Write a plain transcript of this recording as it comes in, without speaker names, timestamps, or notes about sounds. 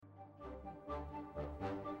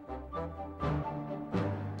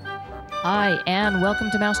Hi, and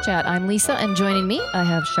welcome to Mouse Chat. I'm Lisa, and joining me, I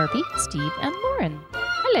have Sharpie, Steve, and Lauren.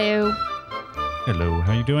 Hello. Hello,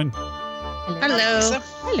 how you doing? Hello. Hello. Lisa.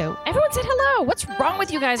 Hello. Everyone said hello. What's wrong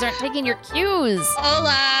with you guys? Aren't taking your cues?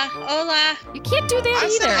 Hola. Hola. You can't do that I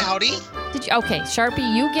either. said howdy. Did you? Okay,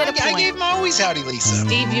 Sharpie, you get a I point. gave him always howdy, Lisa.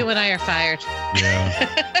 Steve, you and I are fired.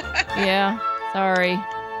 Yeah. Yeah, sorry.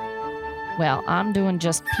 Well, I'm doing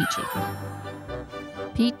just peachy.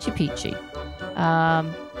 Peachy.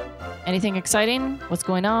 Anything exciting? What's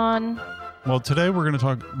going on? Well, today we're going to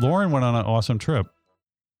talk. Lauren went on an awesome trip.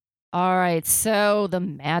 All right, so the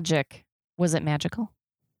magic. Was it magical?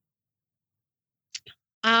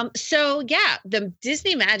 So yeah, the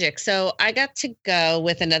Disney Magic. So I got to go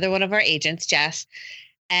with another one of our agents, Jess,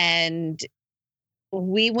 and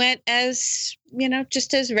we went as,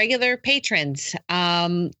 just as regular patrons.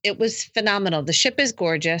 It was phenomenal. The ship is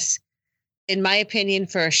gorgeous. In my opinion,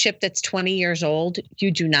 for a ship that's 20 years old,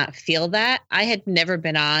 you do not feel that. I had never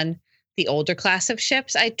been on the older class of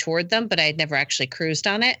ships. I toured them, but I had never actually cruised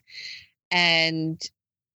on it. And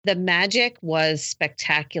the magic was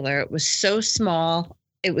spectacular. It was so small.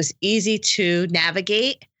 It was easy to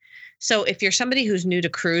navigate. So if you're somebody who's new to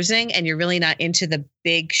cruising and you're really not into the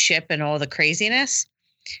big ship and all the craziness,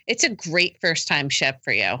 it's a great first time ship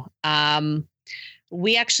for you.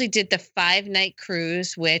 We actually did the 5-night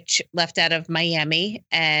cruise, which left out of Miami,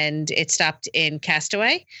 and it stopped in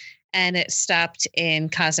Castaway and it stopped in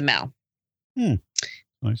Cozumel. Nice.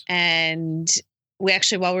 And we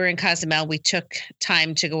actually, while we were in Cozumel, we took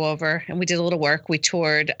time to go over and we did a little work. We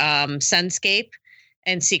toured Sunscape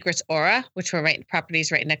and Secrets Aura, which were properties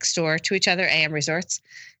right next door to each other, AM Resorts.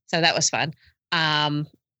 So that was fun.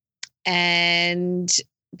 And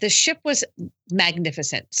the ship was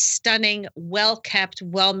magnificent, stunning, well kept,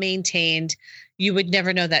 well maintained. You would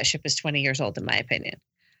never know that ship is 20 years old, in my opinion.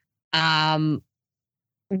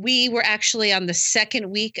 We were actually on the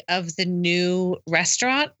second week of the new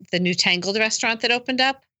restaurant, the new Tangled restaurant that opened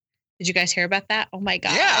up. Did you guys hear about that? Oh my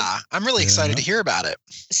God. Yeah, I'm really excited to hear about it.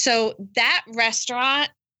 So that restaurant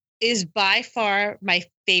is by far my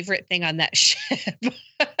favorite thing on that ship.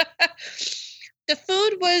 The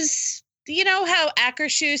food was, how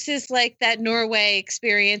Akershus is like that Norway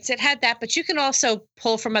experience. It had that, but you can also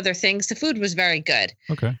pull from other things. The food was very good.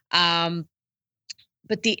 Okay.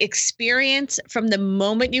 But the experience from the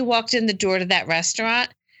moment you walked in the door to that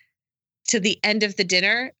restaurant to the end of the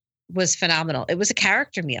dinner was phenomenal. It was a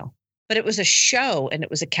character meal, but it was a show and it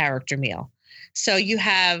was a character meal. So you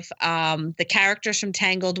have the characters from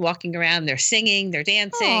Tangled walking around. They're singing, they're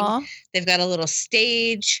dancing. Aw. They've got a little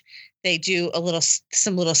stage. They do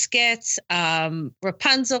some little skits.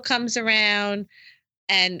 Rapunzel comes around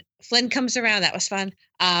and Flynn comes around. That was fun.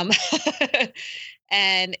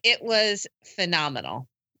 And it was phenomenal.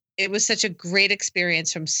 It was such a great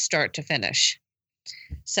experience from start to finish.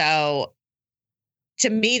 So to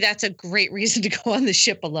me, that's a great reason to go on the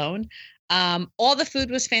ship alone. All the food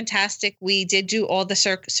was fantastic. We did do all the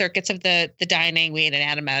circuits of the dining. We had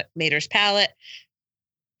an Animator's Palette.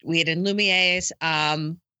 We had in Lumiere's.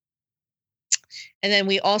 And then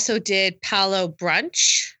we also did Palo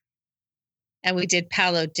brunch and we did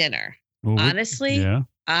Palo dinner. Well, Honestly, yeah.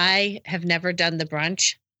 I have never done the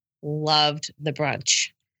brunch. Loved the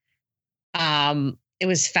brunch. It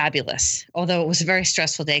was fabulous, although it was a very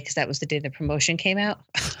stressful day because that was the day the promotion came out.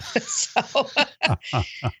 So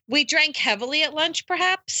we drank heavily at lunch,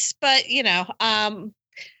 perhaps, but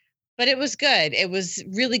but it was good. It was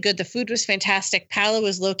really good. The food was fantastic. Palo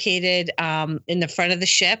was located in the front of the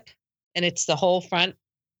ship, and it's the whole front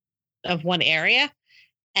of one area.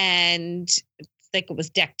 And I think it was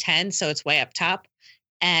deck 10, so it's way up top.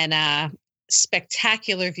 And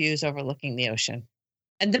spectacular views overlooking the ocean.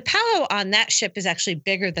 And the Palo on that ship is actually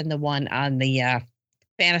bigger than the one on the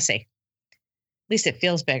Fantasy. At least it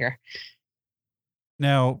feels bigger.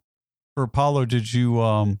 Now, for Apollo, did you?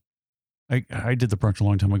 I did the brunch a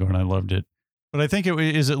long time ago and I loved it. But I think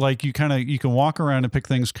is it like you can walk around and pick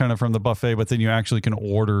things kind of from the buffet, but then you actually can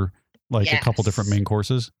order like a couple different main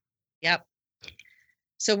courses. Yep.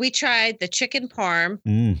 So we tried the chicken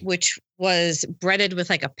parm, which was breaded with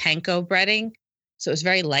like a panko breading. So it was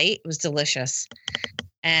very light. It was delicious.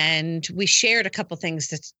 And we shared a couple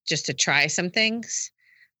things just to try some things.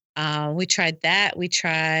 We tried that. We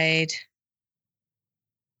tried,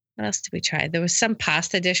 what else did we try? There was some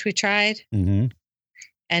pasta dish we tried. Mm-hmm.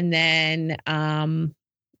 And then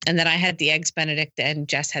I had the eggs Benedict and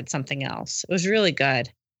Jess had something else. It was really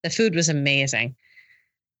good. The food was amazing.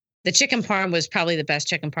 The chicken parm was probably the best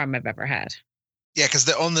chicken parm I've ever had. Yeah,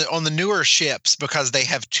 because on the newer ships, because they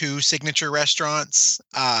have two signature restaurants,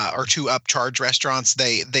 or two upcharge restaurants,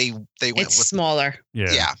 they went It's with smaller.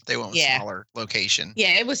 Yeah. they went with Yeah. smaller location.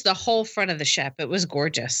 Yeah, it was the whole front of the ship. It was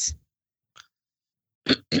gorgeous.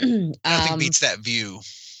 Nothing beats that view.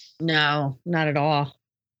 No, not at all.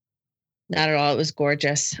 Not at all. It was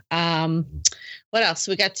gorgeous. What else?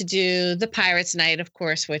 We got to do the Pirates Night, of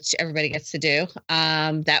course, which everybody gets to do.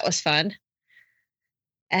 That was fun.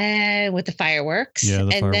 And with the fireworks. Yeah, the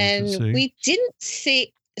and fireworks then at sea. we didn't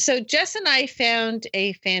see. So Jess and I found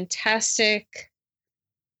a fantastic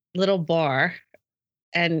little bar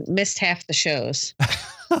and missed half the shows.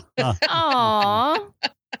 Aw.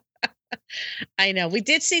 I know. We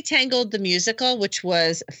did see Tangled the musical, which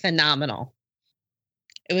was phenomenal.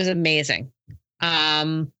 It was amazing.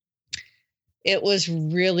 It was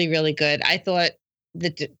really, really good. I thought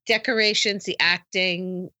the decorations, the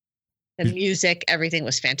acting, the music, everything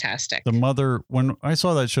was fantastic. The mother, when I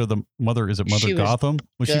saw that show, the mother, is it Mother She was Gotham?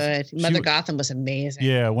 Was Good. she Mother Gotham was amazing.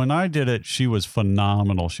 Yeah, when I did it, she was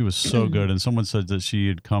phenomenal. She was so good. And someone said that she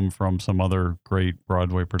had come from some other great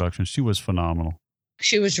Broadway production. She was phenomenal.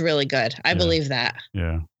 She was really good. I believe that.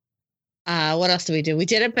 Yeah. What else did we do? We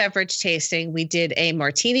did a beverage tasting. We did a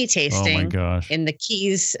martini Oh my tasting gosh. in the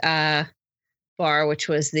Keys bar, which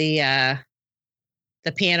was the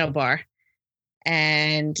piano bar.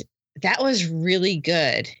 And that was really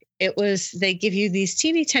good. It was, they give you these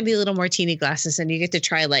teeny tiny little martini glasses and you get to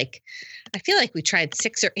try I feel like we tried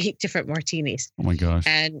 6 or 8 different martinis. Oh my gosh.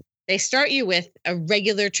 And they start you with a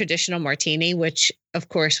regular traditional martini, which of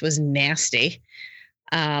course was nasty.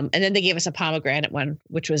 And then they gave us a pomegranate one,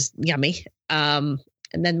 which was yummy. And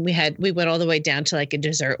then we went all the way down to like a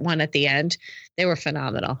dessert one at the end. They were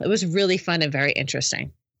phenomenal. It was really fun and very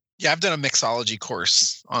interesting. Yeah, I've done a mixology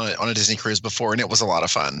course on a Disney cruise before, and it was a lot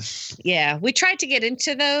of fun. Yeah, we tried to get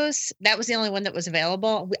into those. That was the only one that was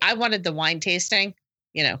available. I wanted the wine tasting,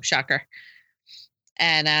 shocker.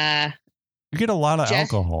 And You get a lot of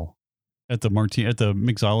alcohol at the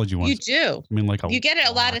mixology ones. you do. I mean, like You get it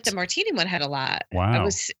a lot at the martini one. Had a lot. Wow.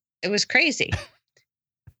 It was crazy.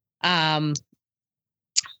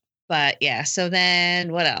 But yeah. So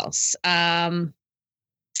then what else?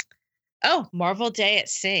 Marvel Day at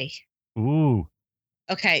Sea. Ooh.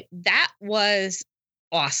 Okay, that was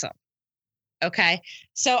awesome. Okay,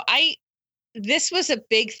 so this was a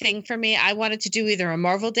big thing for me. I wanted to do either a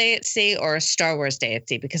Marvel Day at Sea or a Star Wars Day at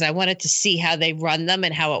Sea because I wanted to see how they run them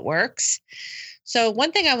and how it works. So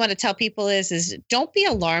one thing I want to tell people is don't be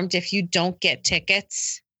alarmed if you don't get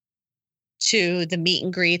tickets to the meet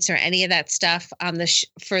and greets or any of that stuff on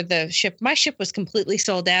for the ship. My ship was completely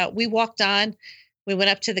sold out. We walked on, we went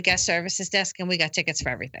up to the guest services desk and we got tickets for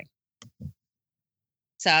everything.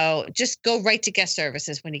 So just go right to guest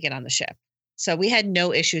services when you get on the ship. So we had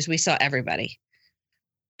no issues. We saw everybody.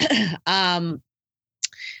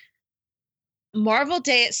 Marvel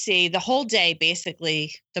Day at Sea, the whole day,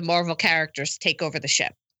 basically, the Marvel characters take over the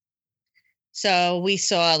ship. So we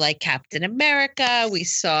saw like Captain America. We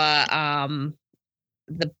saw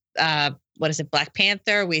Black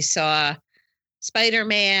Panther. We saw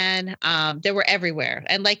Spider-Man. They were everywhere.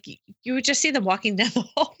 And like you would just see them walking down the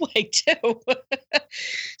hallway too.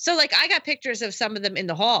 So like I got pictures of some of them in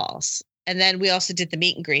the halls. And then we also did the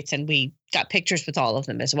meet and greets and we got pictures with all of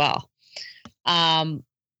them as well.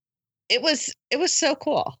 It was so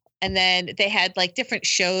cool. And then they had like different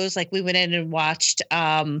shows. Like we went in and watched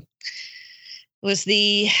was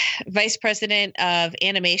the vice president of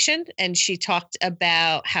animation. And she talked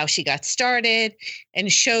about how she got started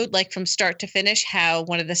and showed like from start to finish how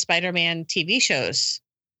one of the Spider-Man TV shows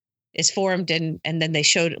is formed. And then they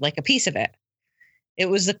showed like a piece of it. It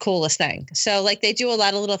was the coolest thing. So like they do a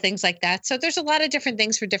lot of little things like that. So there's a lot of different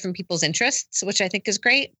things for different people's interests, which I think is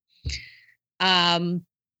great. And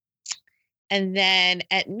then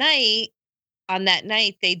on that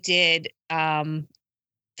night, they did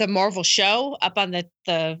the Marvel show up on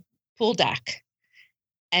the pool deck.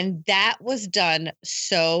 And that was done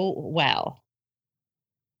so well.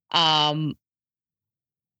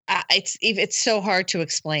 It's so hard to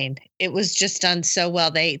explain. It was just done so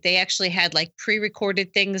well. They actually had like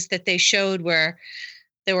pre-recorded things that they showed where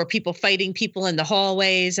there were people fighting people in the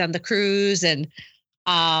hallways on the cruise. And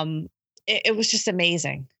it was just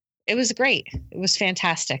amazing. It was great. It was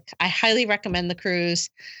fantastic. I highly recommend the cruise.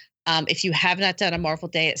 If you have not done a Marvel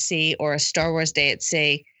Day at Sea or a Star Wars Day at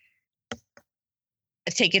Sea,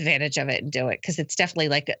 take advantage of it and do it. Cause it's definitely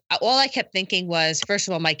like, all I kept thinking was, first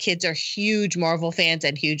of all, my kids are huge Marvel fans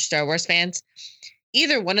and huge Star Wars fans.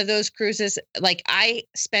 Either one of those cruises, like I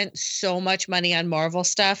spent so much money on Marvel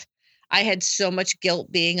stuff. I had so much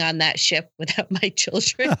guilt being on that ship without my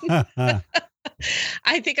children.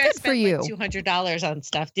 I think I Good for spent you. like $200 on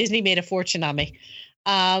stuff. Disney made a fortune on me.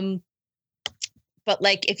 But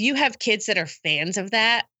like, if you have kids that are fans of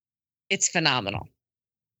that, it's phenomenal.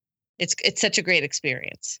 It's such a great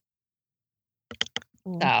experience.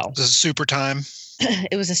 So It was a super time.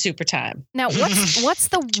 it was a super time. Now, what's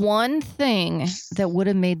the one thing that would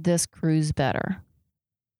have made this cruise better?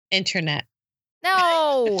 Internet.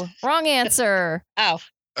 No, wrong answer. Oh,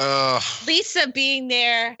 Lisa being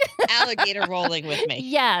there, alligator rolling with me.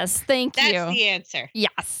 Yes, thank That's you. the answer.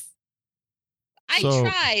 Yes.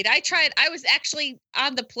 I tried. I was actually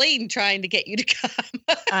on the plane trying to get you to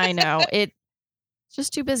come. I know. It's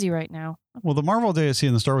just too busy right now. Well, the Marvel Day at Sea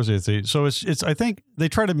and the Star Wars Day at Sea. So it's. I think they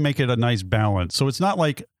try to make it a nice balance. So it's not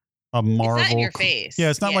like a Marvel. It's not in your face. Yeah,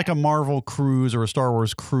 it's not like a Marvel cruise or a Star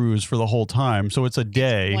Wars cruise for the whole time. So it's a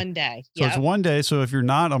day. It's one day. So it's one day. So if you're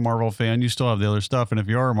not a Marvel fan, you still have the other stuff. And if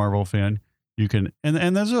you are a Marvel fan, you can.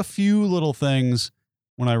 And there's a few little things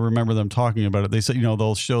when I remember them talking about it. They said,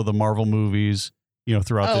 they'll show the Marvel movies,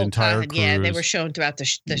 throughout the entire cruise. Yeah, they were shown throughout the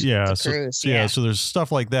cruise. So there's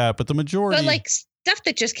stuff like that. But the majority. But like stuff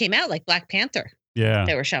that just came out, like Black Panther. Yeah.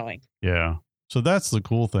 They were showing. Yeah. So that's the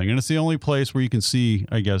cool thing. And it's the only place where you can see,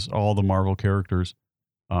 I guess, all the Marvel characters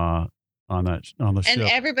on the ship. And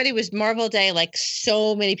everybody was Marvel Day. Like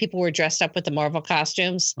so many people were dressed up with the Marvel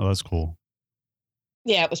costumes. Oh, that's cool.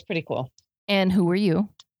 Yeah, it was pretty cool. And who were you?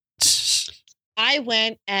 I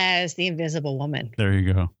went as the Invisible Woman. There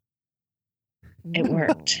you go. It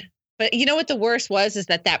worked. But you know what the worst was is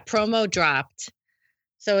that promo dropped.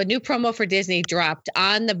 So a new promo for Disney dropped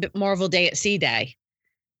on the Marvel Day at Sea Day.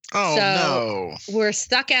 Oh, so no. We're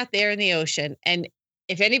stuck out there in the ocean. And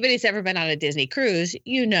if anybody's ever been on a Disney cruise,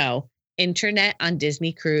 internet on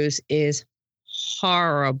Disney cruise is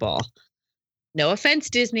horrible. No offense,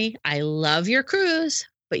 Disney. I love your cruise,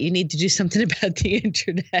 but you need to do something about the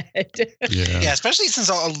internet. Yeah, especially since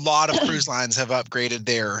a lot of cruise lines have upgraded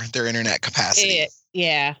their internet capacity.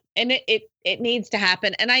 And it needs to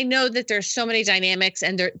happen. And I know that there's so many dynamics,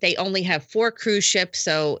 and they only have 4 cruise ships,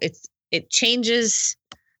 so it changes.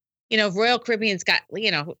 Royal Caribbean's got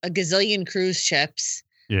a gazillion cruise ships.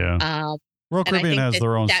 Yeah. Royal Caribbean has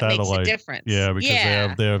their own satellite. Makes a difference. Yeah,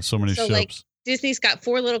 because they have so many ships. Like Disney's got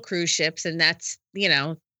 4 little cruise ships, and that's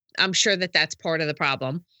I'm sure that's part of the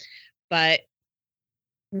problem. But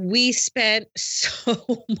we spent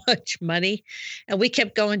so much money, and we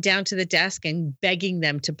kept going down to the desk and begging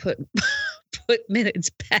them to put minutes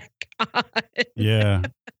back on. Yeah.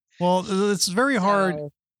 Well, it's very hard.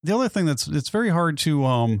 The other thing it's very hard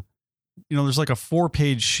to there's like a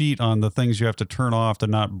 4-page sheet on the things you have to turn off to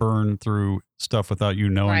not burn through stuff without you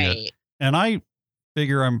knowing it. And I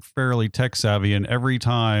figure I'm fairly tech savvy, and every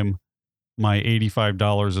time my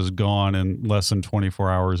 $85 is gone in less than 24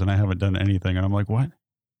 hours and I haven't done anything, and I'm like, what?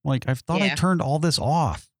 Like, I thought I turned all this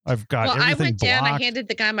off. I've got everything I went down, blocked. I handed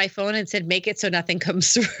the guy my phone and said, make it so nothing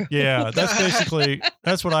comes through. Yeah,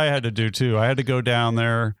 that's what I had to do too. I had to go down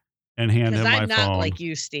there and hand him my phone. I'm not like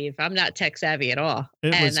you, Steve. I'm not tech savvy at all.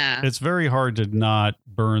 It's very hard to not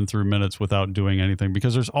burn through minutes without doing anything,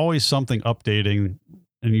 because there's always something updating,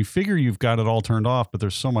 and you figure you've got it all turned off, but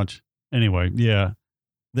there's so much. Anyway, yeah,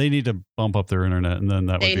 they need to bump up their internet, and then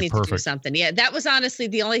that would be perfect. They need to do something. Yeah, that was honestly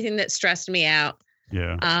the only thing that stressed me out.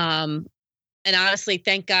 Yeah. And honestly,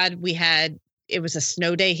 thank God it was a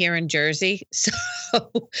snow day here in Jersey. So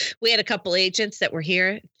we had a couple agents that were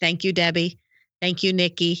here. Thank you, Debbie. Thank you,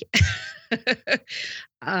 Nikki.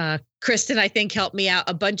 Kristen, I think, helped me out.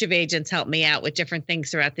 A bunch of agents helped me out with different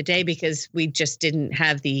things throughout the day, because we just didn't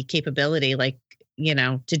have the capability,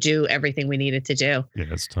 to do everything we needed to do. Yeah,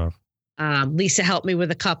 it's tough. Lisa helped me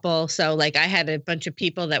with a couple. So I had a bunch of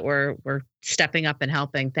people that were stepping up and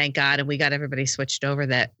helping, thank God. And we got everybody switched over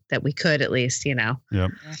that we could, at least, Yep. Yeah,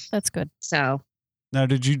 that's good. So now,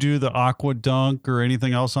 did you do the aqua dunk or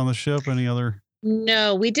anything else on the ship? Any other?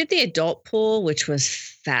 No, we did the adult pool, which was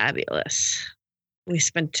fabulous. We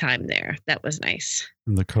spent time there. That was nice.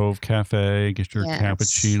 In the Cove Cafe, get your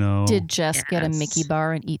cappuccino. Did Jess get a Mickey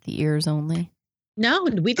bar and eat the ears only? No,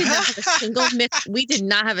 we did not have a single we did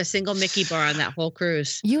not have a single Mickey bar on that whole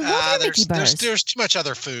cruise. You love your Mickey bars. There's too much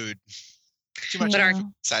other food. Too much. But our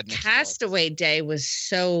Castaway Day was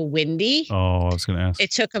so windy. Oh, I was going to ask.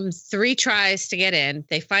 It took them 3 tries to get in.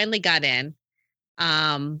 They finally got in.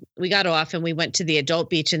 We got off and we went to the adult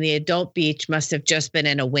beach, and the adult beach must have just been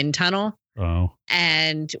in a wind tunnel. Oh.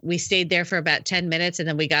 And we stayed there for about 10 minutes, and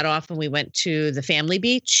then we got off and we went to the family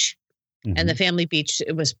beach. Mm-hmm. And the family beach,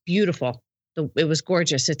 it was beautiful. It was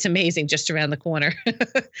gorgeous. It's amazing, just around the corner.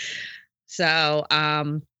 So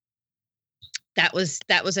that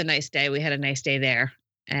was a nice day. We had a nice day there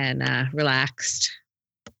and relaxed.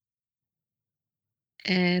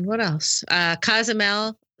 And what else?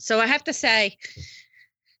 Cozumel. So I have to say,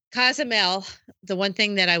 Cozumel, the one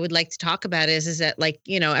thing that I would like to talk about is that, like,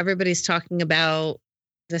 everybody's talking about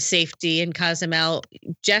the safety in Cozumel.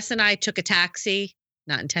 Jess and I took a taxi,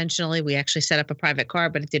 not intentionally. We actually set up a private car,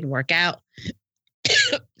 but it didn't work out.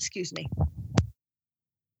 Excuse me.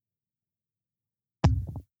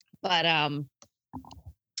 But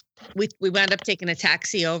we wound up taking a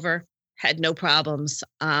taxi over, had no problems.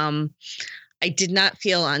 I did not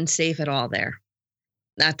feel unsafe at all there.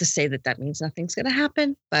 Not to say that means nothing's going to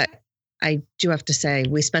happen, but I do have to say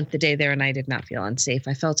we spent the day there and I did not feel unsafe.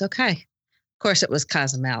 I felt okay. Of course, it was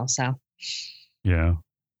Cozumel, so. Yeah.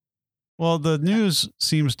 Well, the news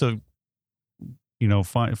seems to,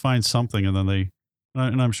 find something, and then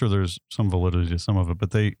and I'm sure there's some validity to some of it,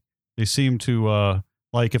 but they seem to,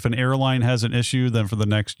 like, if an airline has an issue, then for the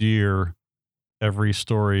next year, every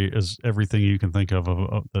story is everything you can think of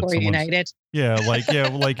that Or United. Yeah,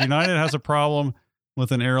 like United has a problem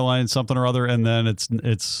with an airline, something or other, and then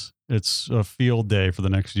it's a field day for the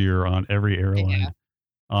next year on every airline,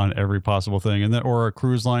 on every possible thing, and then or a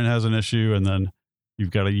cruise line has an issue, and then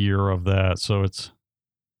you've got a year of that. So it's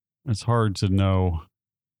hard to know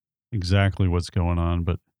exactly what's going on,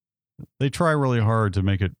 but they try really hard to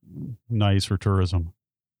make it nice for tourism.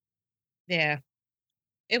 Yeah.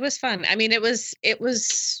 It was fun. I mean, it was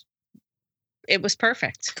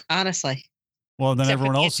perfect, honestly. Well, then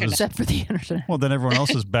everyone else is, except for the internet. Well, then everyone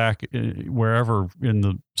else is back wherever in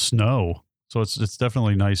the snow. So it's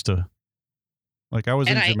definitely nice to, like, I was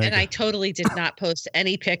in Jamaica. And I totally did not post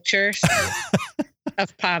any pictures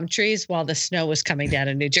of palm trees while the snow was coming down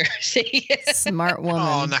in New Jersey. Smart woman.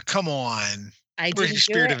 Oh, now come on. We're in the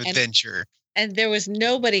spirit of adventure. And there was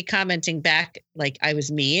nobody commenting back like I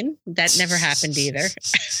was mean. That never happened either.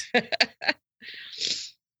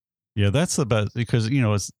 Yeah, that's the best, because,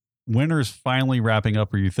 it's winter's finally wrapping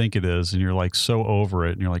up, or you think it is, and you're like so over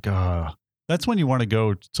it, and you're like, that's when you want to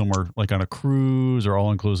go somewhere like on a cruise or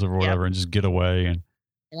all inclusive or whatever, and just get away and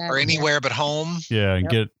or anywhere but home. Yeah, and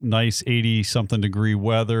get nice 80 something degree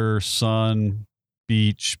weather, sun,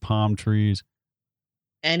 beach, palm trees.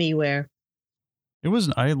 Anywhere.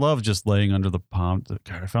 I love just laying under the palm.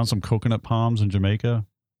 God, I found some coconut palms in Jamaica.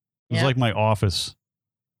 It was like my office.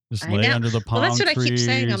 Just lay under the palm trees. Well, that's what I keep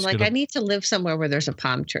saying. I'm like, I need to live somewhere where there's a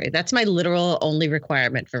palm tree. That's my literal only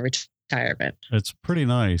requirement for retirement. It's pretty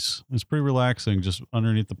nice. It's pretty relaxing, just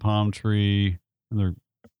underneath the palm tree, and they're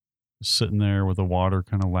sitting there with the water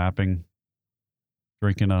kind of lapping,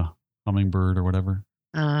 drinking a hummingbird or whatever.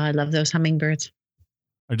 I love those hummingbirds.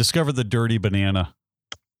 I discovered the dirty banana.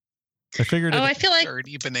 I figured. I feel like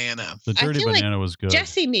dirty banana. The dirty banana was good.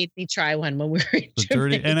 Jesse made me try one when we were in the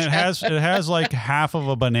dirty, and it has like half of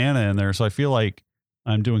a banana in there, so I feel like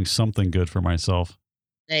I'm doing something good for myself.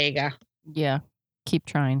 There you go. Yeah, keep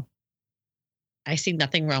trying. I see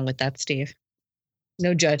nothing wrong with that, Steve.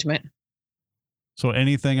 No judgment. So,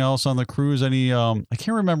 anything else on the cruise? Any? I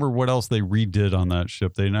can't remember what else they redid on that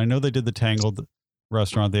ship. I know they did the Tangled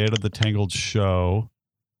restaurant. They added the Tangled show.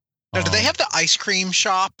 Now, do they have the ice cream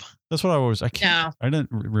shop? That's what I can't. No. I didn't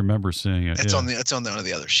remember seeing it. It's on one of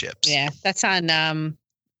the other ships. Yeah, that's on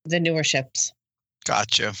the newer ships.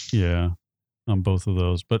 Gotcha. Yeah, on both of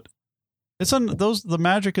those, but it's on those. The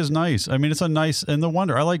Magic is nice. I mean, it's a nice, and the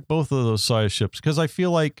Wonder. I like both of those size ships because I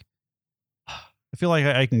feel like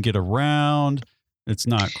I can get around. It's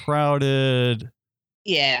not crowded.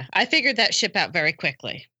 Yeah, I figured that ship out very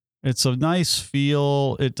quickly. It's a nice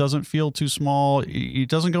feel. It doesn't feel too small. It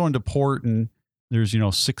doesn't go into port and there's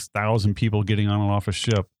 6,000 people getting on and off a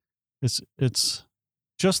ship. It's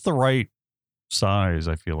just the right size.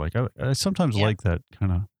 I feel like I sometimes like that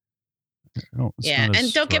kind of. Yeah,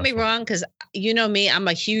 and don't get me wrong, because you know me, I'm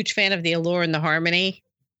a huge fan of the Allure and the Harmony,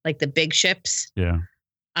 like the big ships. Yeah.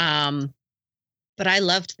 But I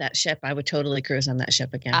loved that ship. I would totally cruise on that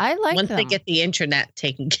ship again. I like once them. They get the internet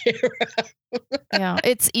taken care of. Yeah,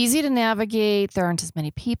 it's easy to navigate. There aren't as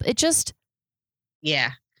many people. It just.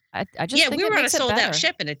 Yeah. I just think we were on a sold better. out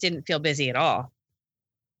ship and it didn't feel busy at all.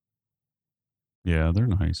 Yeah, they're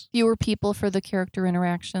nice. Fewer people for the character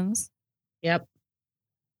interactions. Yep.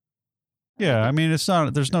 Yeah, I mean, there's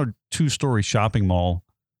no 2-story shopping mall,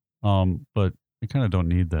 but you kind of don't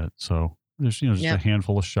need that. So there's just a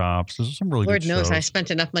handful of shops. There's some really Lord good knows shows. I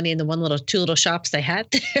spent enough money in the two little shops they had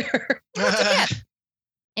there.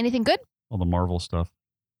 Anything good? All the Marvel stuff.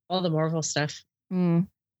 All the Marvel stuff. Mm.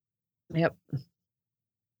 Yep.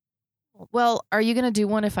 Well, are you going to do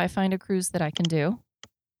one if I find a cruise that I can do?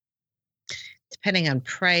 Depending on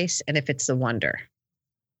price and if it's the Wonder.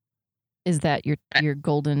 Is that your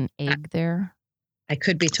golden egg there? I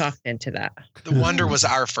could be talked into that. The Wonder was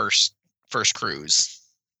our first cruise.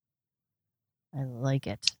 I like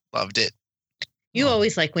it. Loved it. You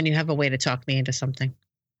always like when you have a way to talk me into something.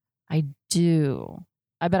 I do.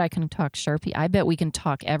 I bet I can talk Sharpie. I bet we can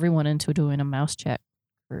talk everyone into doing a mouse chat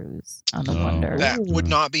cruise on the Oh. Wonder. That would Mm.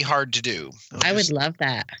 not be hard to do. I would Just love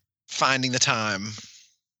that. finding the time.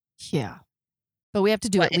 Yeah. But we have to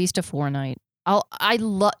do What- at least a 4-night. I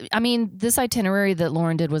mean, this itinerary that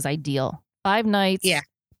Lauren did was ideal. 5 nights. Yeah.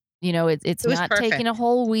 You know, it's It was not perfect. taking a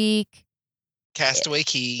whole week. Castaway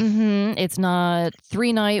Key. It's not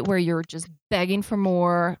 3-night where you're just begging for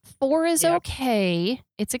more. 4 is Yep. okay.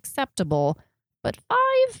 It's acceptable. But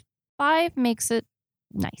 5 makes it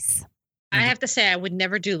nice. I have to say, I would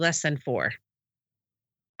never do less than 4.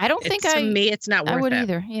 I don't think To me, it's not worth I would it.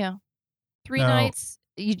 either. Yeah. 3 No. nights,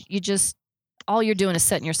 you just, all you're doing is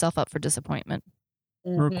setting yourself up for disappointment.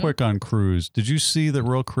 Real Mhm. quick on cruise. Did you see that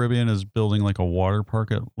Royal Caribbean is building like a water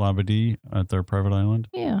park at Labadee at their private island?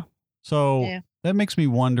 Yeah. So Yeah. that makes me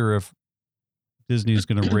wonder if Disney's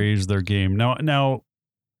going to raise their game. Now,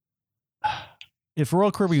 if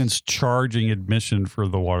Royal Caribbean's charging admission for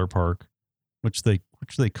the water park, which they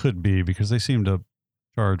could be because they seem to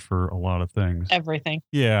charge for a lot of things. Everything.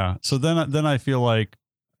 Yeah. So then I feel like,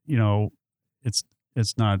 you know, it's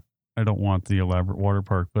not, I don't want the elaborate water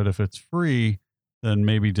park, but if it's free, then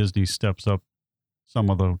maybe Disney steps up some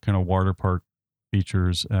of the kind of water park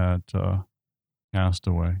features at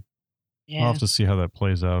Castaway. Yeah. I'll have to see how that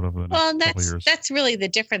plays out over the next Well, and couple years. that's really the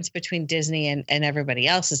difference between Disney and everybody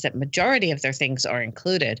else is that majority of their things are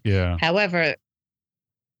included. Yeah. However,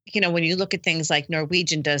 you know, when you look at things like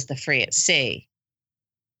Norwegian does the free at sea,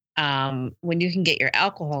 when you can get your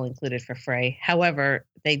alcohol included for free. However,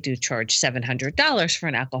 they do charge $700 for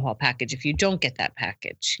an alcohol package if you don't get that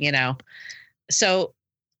package, you know. So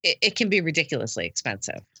it can be ridiculously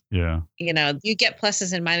expensive. Yeah. You know, you get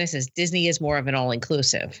pluses and minuses. Disney is more of an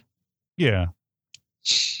all-inclusive. Yeah.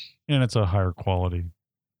 And it's a higher quality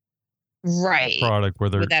Right. product where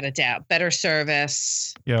they're, Without a doubt. Better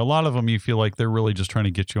service. yeah, a lot of them you feel like they're really just trying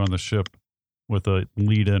to get you on the ship with a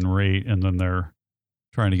lead-in rate, and then they're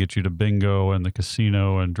trying to get you to bingo and the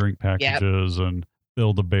casino and drink packages and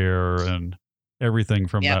Build-A-Bear and everything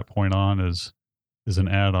from Yep. that point on is an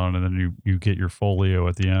add-on, and then you get your folio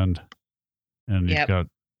at the end, and you've Yep. got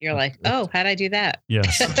You're like, oh, how'd I do that?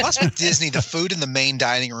 yes, Plus, with Disney, the food in the main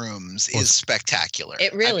dining rooms is spectacular.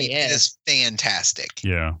 It really It is. is fantastic.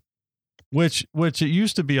 yeah, which it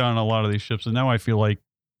used to be on a lot of these ships, and now I feel like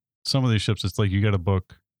some of these ships it's like you got to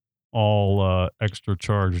book all extra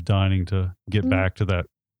charge dining to get Mm. back to that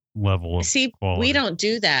level of See, quality. we don't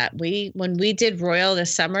do that. When we did Royal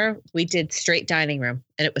this summer, we did straight dining room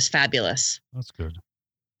and it was fabulous. That's good.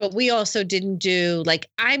 But we also didn't do like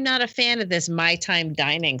I'm not a fan of this my time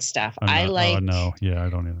dining stuff. I like no, yeah, I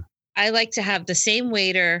don't either. I like to have the same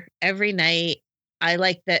waiter every night. I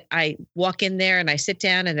like that I walk in there and I sit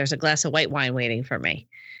down and there's a glass of white wine waiting for me.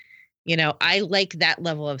 You know, I like that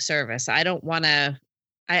level of service. I don't want to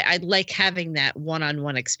I like having that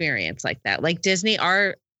one-on-one experience like that. Like Disney,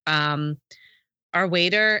 our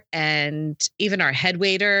waiter and even our head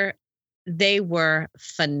waiter, they were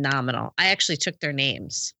phenomenal. I actually took their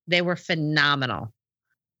names. They were phenomenal.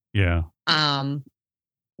 Yeah,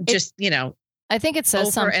 Just, you know, I think it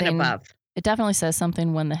says over something. and above. It definitely says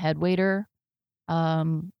something when the head waiter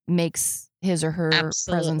makes his or her presence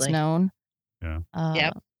Absolutely. known. Yeah.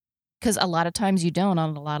 Yep. Because a lot of times you don't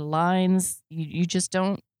on a lot of lines. You just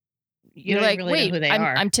don't. You You're don't like, really know wait, who they I'm,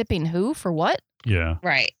 are." I'm tipping who for what? yeah,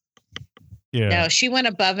 Right. yeah. No, she went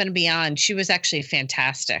above and beyond. She was actually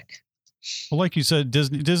fantastic. Well, like you said,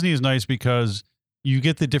 Disney is nice because you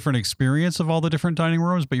get the different experience of all the different dining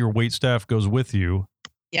rooms, but your wait staff goes with you,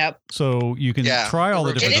 Yep. so you can Yeah, try all the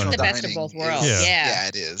It different. is dining the rooms. best of both dining worlds. is- Yeah. Yeah,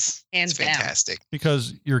 it is. Hands It's down. fantastic.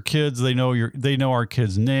 Because your kids, they know our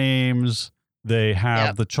kids' names. They have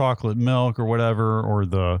Yep. the chocolate milk or whatever, or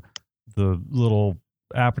the little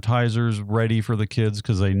appetizers ready for the kids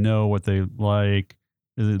because they know what they like.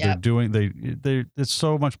 They're Yep. doing they it's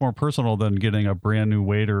so much more personal than getting a brand new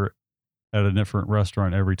waiter at a different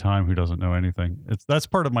restaurant every time who doesn't know anything. That's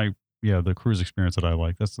part of my the cruise experience that I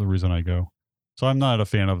like. That's the reason I go. So I'm not a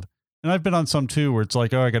fan of, and I've been on some too where it's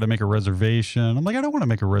like, oh, I got to make a reservation. I'm like, I don't want to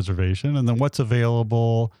make a reservation, and then what's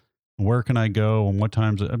available, where can I go, and what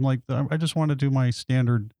times? I'm like, I just want to do my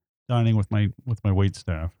standard dining with my wait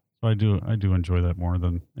staff. So I do enjoy that more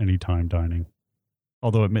than any time dining.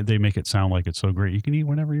 Although they make it sound like it's so great, you can eat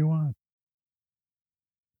whenever you want.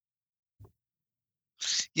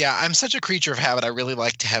 Yeah, I'm such a creature of habit. I really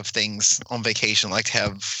like to have things on vacation, like to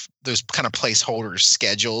have those kind of placeholders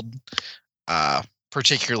scheduled,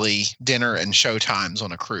 particularly dinner and show times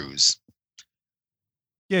on a cruise.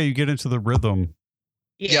 Yeah, you get into the rhythm.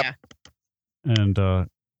 Yeah. Yep. And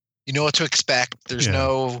You know what to expect. There's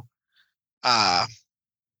Yeah.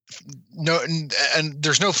 and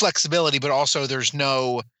there's no flexibility, but also there's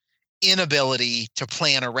no inability to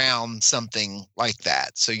plan around something like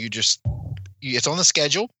that. So it's on the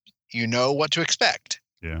schedule. You know what to expect.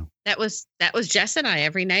 yeah. That was Jess and I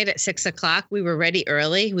every night at 6:00. We were ready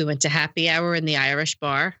early. We went to happy hour in the Irish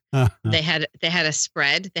bar. They had a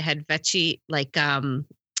spread. They had veggie, like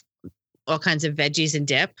all kinds of veggies and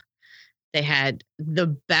dip. They had the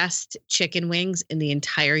best chicken wings in the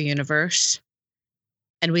entire universe.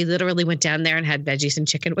 And we literally went down there and had veggies and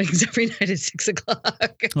chicken wings every night at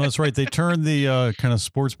 6:00. Well, that's right. They turned the kind of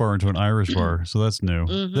sports bar into an Irish bar, so that's new.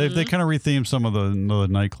 They kind of rethemed some of the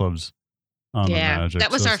nightclubs on the Magic.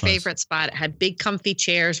 That was so our that's nice. favorite spot. It had big comfy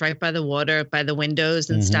chairs right by the water, by the windows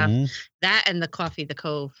and stuff. Mhm. That and the coffee, the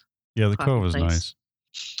Cove. Yeah, the Coffee Cove is place. nice.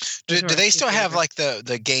 Do Those were our they two still have favorites. like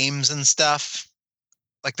the games and stuff,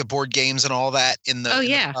 like the board games and all that in the? Oh, in the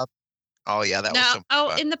yeah. pub? Oh yeah, that was No, so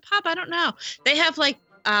much fun. in the pub, I don't know. They have like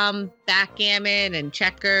backgammon and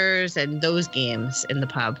checkers and those games in the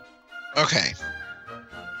pub. Okay.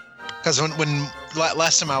 Because when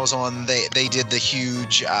last time I was on, they did the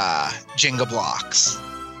huge Jenga blocks,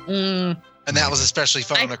 and that was especially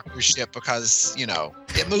fun on a cruise ship because it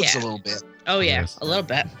moves a Yeah. little bit. Oh yeah, Yes. a little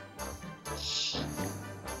bit.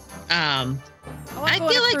 I wanna go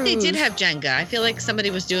on feel a like they did cruise. have Jenga. I feel like somebody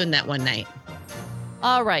was doing that one night.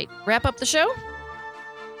 All right. Wrap up the show?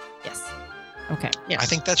 Yes. Okay. Yes. I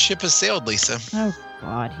think that ship has sailed, Lisa. Oh,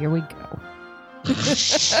 God. Here we go.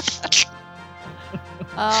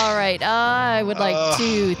 All right. I would like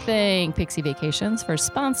to thank Pixie Vacations for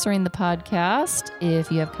sponsoring the podcast.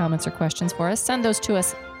 If you have comments or questions for us, send those to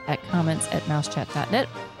us at comments@mousechat.net.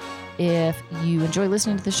 If you enjoy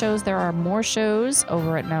listening to the shows, there are more shows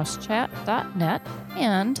over at mousechat.net,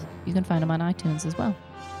 and you can find them on iTunes as well.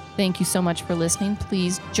 Thank you so much for listening.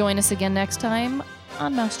 Please join us again next time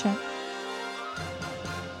on Mouse Chat.